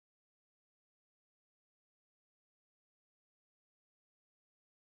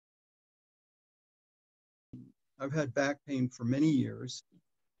I've had back pain for many years,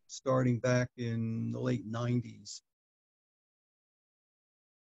 starting back in the late 90s.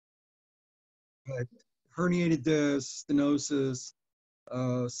 Had herniated disc, stenosis,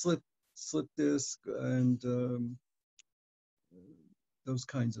 slip disc, and those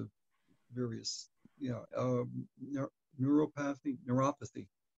kinds of various, neuropathy.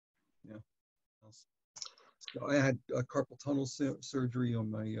 Yeah. So I had carpal tunnel surgery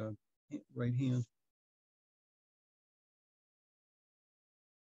on my right hand.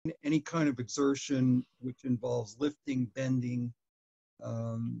 Any kind of exertion which involves lifting, bending,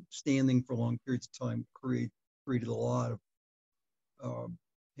 standing for long periods of time created a lot of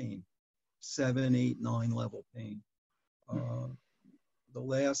pain, 7, 8, 9 level pain. The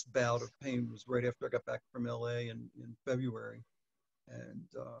last bout of pain was right after I got back from LA in February, and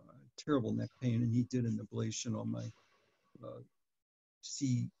terrible neck pain. And he did an ablation on my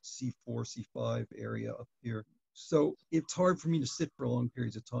C4, C5 area up here. So it's hard for me to sit for long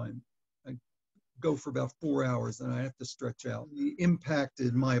periods of time. I go for about 4 hours and I have to stretch out. It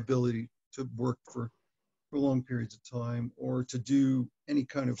impacted my ability to work for long periods of time or to do any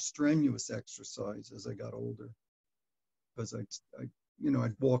kind of strenuous exercise as I got older. Because I'd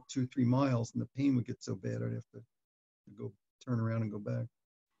walk 2, 3 miles and the pain would get so bad I'd have to go turn around and go back.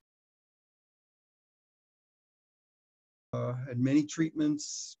 Had many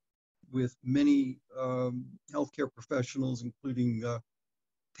treatments with many healthcare professionals, including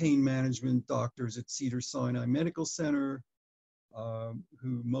pain management doctors at Cedars-Sinai Medical Center,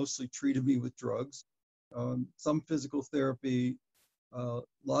 who mostly treated me with drugs, some physical therapy,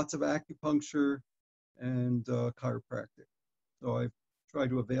 lots of acupuncture, and chiropractic. So I've tried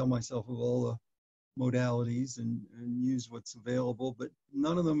to avail myself of all the modalities and use what's available, but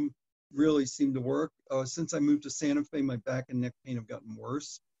none of them really seem to work. Since I moved to Santa Fe, my back and neck pain have gotten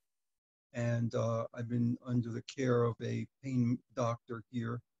worse. And I've been under the care of a pain doctor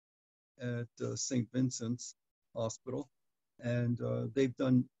here at St. Vincent's Hospital. And they've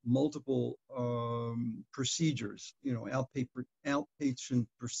done multiple procedures, outpatient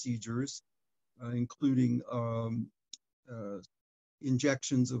procedures, including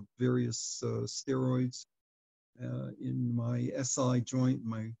injections of various steroids in my SI joint,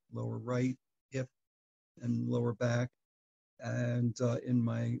 my lower right hip and lower back, and in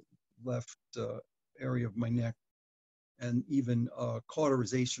my left area of my neck, and even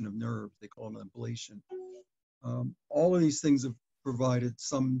cauterization of nerves. They call it an ablation. All of these things have provided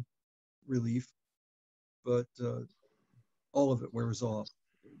some relief, but all of it wears off.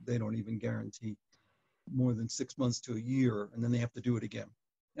 They don't even guarantee more than 6 months to a year, and then they have to do it again.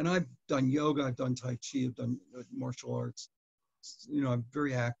 And I've done yoga, I've done Tai Chi, I've done martial arts. I'm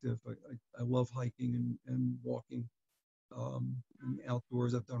very active. I love hiking and walking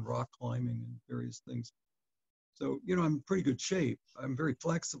outdoors. I've done rock climbing and various things. So, I'm in pretty good shape. I'm very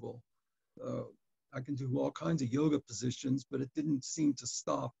flexible. I can do all kinds of yoga positions, but it didn't seem to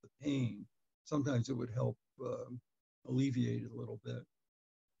stop the pain. Sometimes it would help alleviate it a little bit.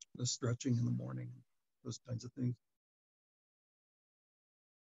 The stretching in the morning, those kinds of things.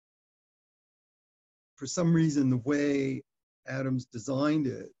 For some reason, the way Adams designed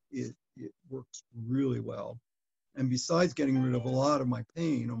it, it works really well. And besides getting rid of a lot of my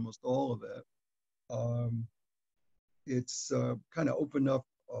pain, almost all of it, it's kind of opened up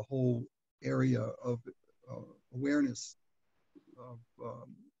a whole area of awareness of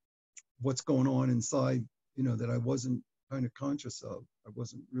what's going on inside, that I wasn't kind of conscious of. I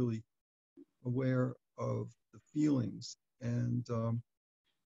wasn't really aware of the feelings. And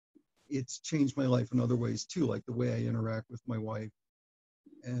it's changed my life in other ways too, like the way I interact with my wife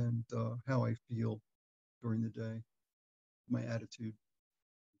and how I feel during the day, my attitude.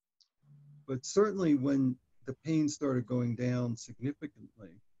 But certainly when the pain started going down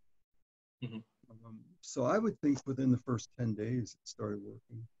significantly, so I would think within the first 10 days it started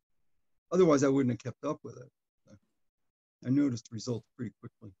working. Otherwise, I wouldn't have kept up with it. I noticed results pretty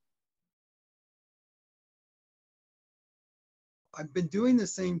quickly. I've been doing the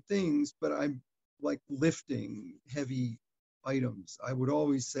same things, but I'm like lifting heavy items. I would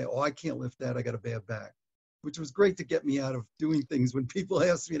always say, oh, I can't lift that. I got a bad back, which was great to get me out of doing things when people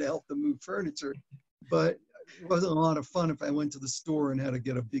asked me to help them move furniture. But it wasn't a lot of fun if I went to the store and had to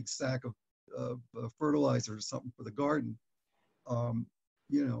get a big sack of fertilizer or something for the garden.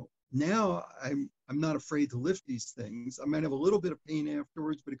 Now I'm not afraid to lift these things. I might have a little bit of pain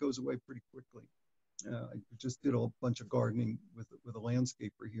afterwards, but it goes away pretty quickly. I just did a bunch of gardening with a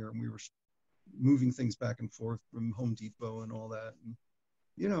landscaper here, and we were moving things back and forth from Home Depot and all that. And,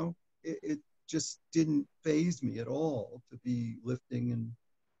 it just didn't faze me at all to be lifting and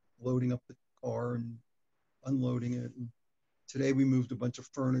loading up the car and unloading it. And today we moved a bunch of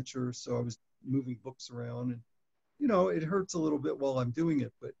furniture, so I was moving books around, and it hurts a little bit while I'm doing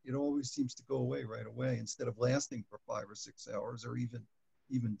it, but it always seems to go away right away instead of lasting for 5 or 6 hours or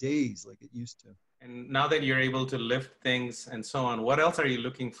even days like it used to. And now that you're able to lift things and so on, what else are you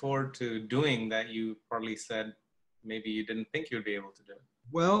looking forward to doing that you probably said maybe you didn't think you'd be able to do?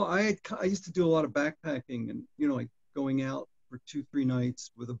 Well, I used to do a lot of backpacking, and like going out for 2, 3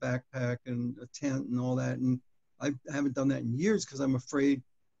 nights with a backpack and a tent and all that. And I haven't done that in years because I'm afraid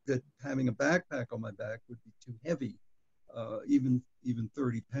that having a backpack on my back would be too heavy. Even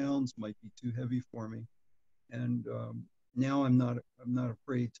 30 pounds might be too heavy for me. And now I'm not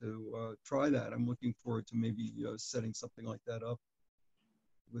afraid to try that. I'm looking forward to maybe setting something like that up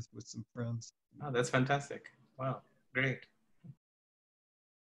with some friends. Oh, that's fantastic. Wow, great.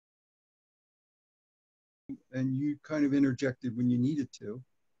 And you kind of interjected when you needed to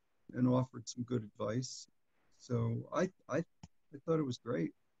and offered some good advice. So I thought it was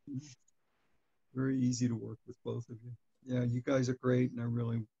great. Very easy to work with both of you. Yeah, you guys are great, and I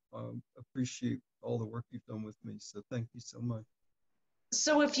really appreciate all the work you've done with me. So thank you so much.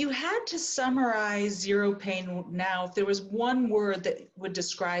 So if you had to summarize Zero Pain now, if there was one word that would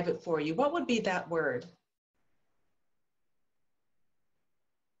describe it for you, what would be that word?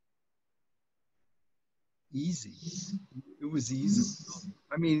 Easy. It was easy.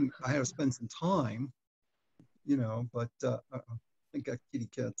 I mean, I had to spend some time, but I got kitty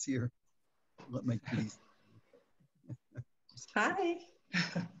cats here. Let my kitties. Hi.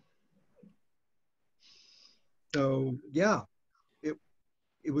 So yeah,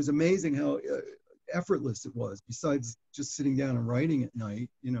 it was amazing how effortless it was. Besides just sitting down and writing at night,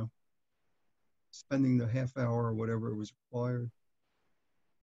 spending the half hour or whatever it was required.